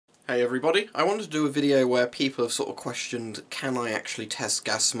Hey everybody, I wanted to do a video where people have sort of questioned, can I actually test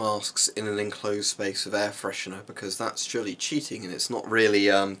gas masks in an enclosed space with air freshener, because that's surely cheating and it's not really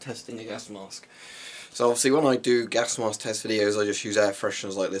testing a gas mask. So obviously when I do gas mask test videos I just use air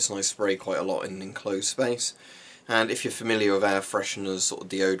fresheners like this and I spray quite a lot in an enclosed space. And if you're familiar with air fresheners, sort of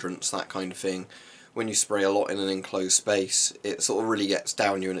deodorants, that kind of thing, when you spray a lot in an enclosed space it sort of really gets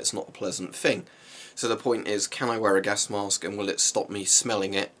down you and it's not a pleasant thing. So the point is, can I wear a gas mask and will it stop me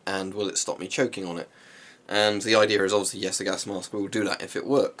smelling it and will it stop me choking on it? And the idea is obviously yes, a gas mask will do that if it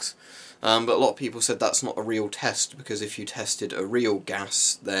works. But a lot of people said that's not a real test, because if you tested a real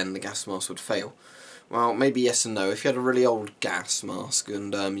gas then the gas mask would fail. Well, maybe yes and no. If you had a really old gas mask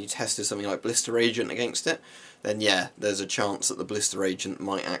and you tested something like blister agent against it, then yeah, there's a chance that the blister agent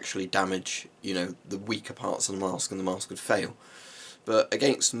might actually damage, the weaker parts of the mask and the mask would fail. But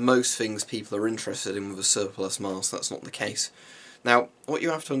against most things people are interested in with a surplus mask, that's not the case. Now, what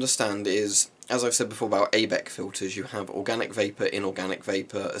you have to understand is, as I've said before about ABEC filters, you have organic vapour, inorganic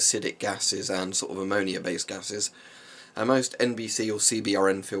vapour, acidic gases and sort of ammonia-based gases. And most NBC or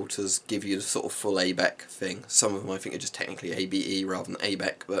CBRN filters give you the sort of full ABEC thing. Some of them I think are just technically ABE rather than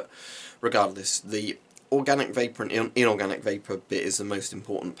ABEC, but regardless, the organic vapour and inorganic vapour bit is the most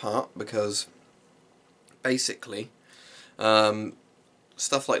important part, because basically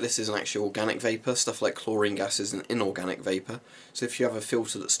stuff like this isn't actually organic vapour. Stuff like chlorine gas is an inorganic vapour. So if you have a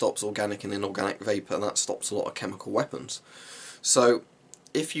filter that stops organic and inorganic vapour, that stops a lot of chemical weapons. So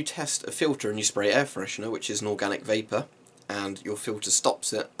if you test a filter and you spray air freshener, which is an organic vapour, and your filter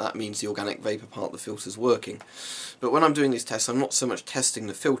stops it, that means the organic vapour part of the filter is working. But when I'm doing these tests, I'm not so much testing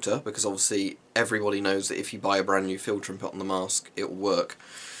the filter, because obviously everybody knows that if you buy a brand new filter and put on the mask, it will work.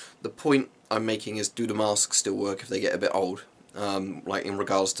 The point I'm making is, do the masks still work if they get a bit old? Like in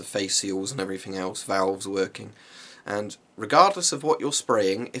regards to face seals and everything else, valves working. And regardless of what you're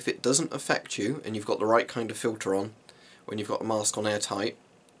spraying, if it doesn't affect you and you've got the right kind of filter on, when you've got a mask on airtight,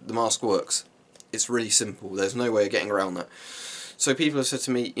 the mask works. It's really simple. There's no way of getting around that. So people have said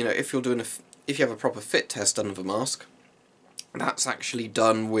to me, if you have a proper fit test done of a mask, that's actually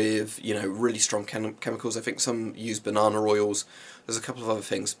done with, really strong chemicals. I think some use banana oils. There's a couple of other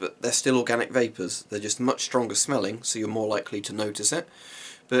things, but they're still organic vapours. They're just much stronger smelling, so you're more likely to notice it.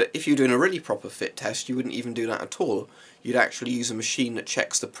 But if you're doing a really proper fit test, you wouldn't even do that at all. You'd actually use a machine that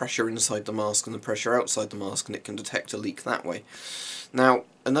checks the pressure inside the mask and the pressure outside the mask, and it can detect a leak that way. Now,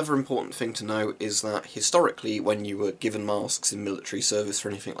 another important thing to know is that historically, when you were given masks in military service or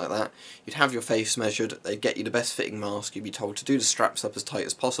anything like that, you'd have your face measured, they'd get you the best fitting mask, you'd be told to do the straps up as tight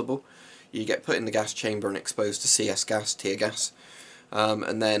as possible, you get put in the gas chamber and exposed to CS gas, tear gas,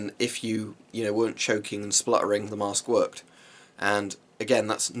 and then if you weren't choking and spluttering, the mask worked. And again,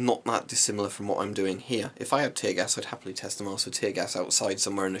 that's not that dissimilar from what I'm doing here. If I had tear gas, I'd happily test the mask for tear gas outside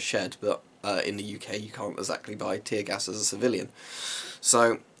somewhere in a shed, but in the UK you can't exactly buy tear gas as a civilian.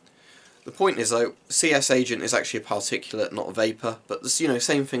 So the point is though, CS agent is actually a particulate, not a vapour, but this,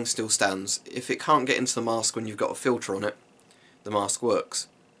 same thing still stands. If it can't get into the mask when you've got a filter on it, the mask works.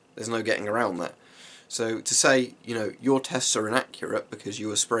 There's no getting around that. So to say, your tests are inaccurate because you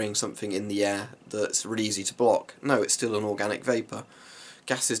are spraying something in the air that's really easy to block, no, it's still an organic vapour.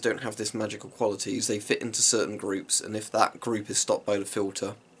 Gases don't have this magical qualities, they fit into certain groups, and if that group is stopped by the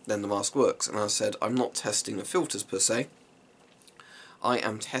filter, then the mask works. And as I said, I'm not testing the filters per se, I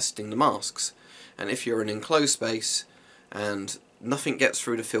am testing the masks. And if you're in an enclosed space and nothing gets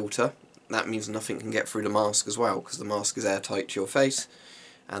through the filter, that means nothing can get through the mask as well, because the mask is airtight to your face,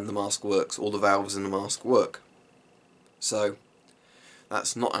 and the mask works, all the valves in the mask work. So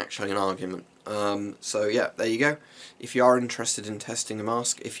that's not actually an argument. So yeah, there you go. If you are interested in testing a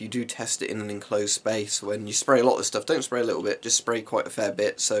mask, if you do test it in an enclosed space, when you spray a lot of stuff, don't spray a little bit, just spray quite a fair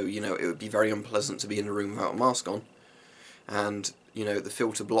bit, so it would be very unpleasant to be in a room without a mask on. And the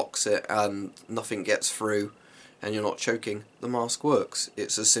filter blocks it and nothing gets through and you're not choking, the mask works.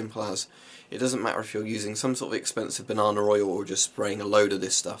 It's as simple as. It doesn't matter if you're using some sort of expensive banana oil or just spraying a load of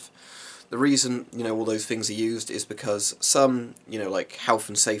this stuff. The reason, all those things are used is because some, like health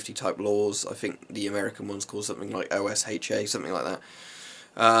and safety type laws, I think the American one's called something like OSHA, something like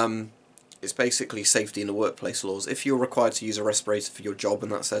that. It's basically safety in the workplace laws. If you're required to use a respirator for your job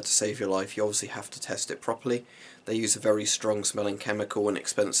and that's there to save your life, you obviously have to test it properly. They use a very strong smelling chemical and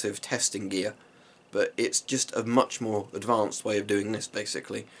expensive testing gear. But it's just a much more advanced way of doing this,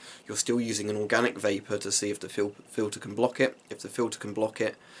 basically. You're still using an organic vapour to see if the filter can block it. If the filter can block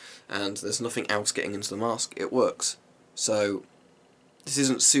it and there's nothing else getting into the mask, it works. So this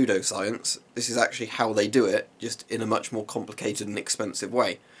isn't pseudoscience, this is actually how they do it, just in a much more complicated and expensive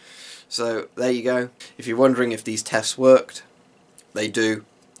way. So there you go. If you're wondering if these tests worked, they do.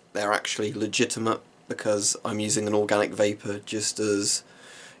 they're actually legitimate because I'm using an organic vapour, just as,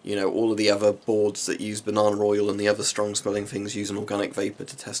 you know, all of the other boards that use banana oil and the other strong smelling things use an organic vapour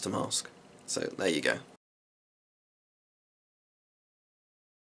to test a mask. So there you go.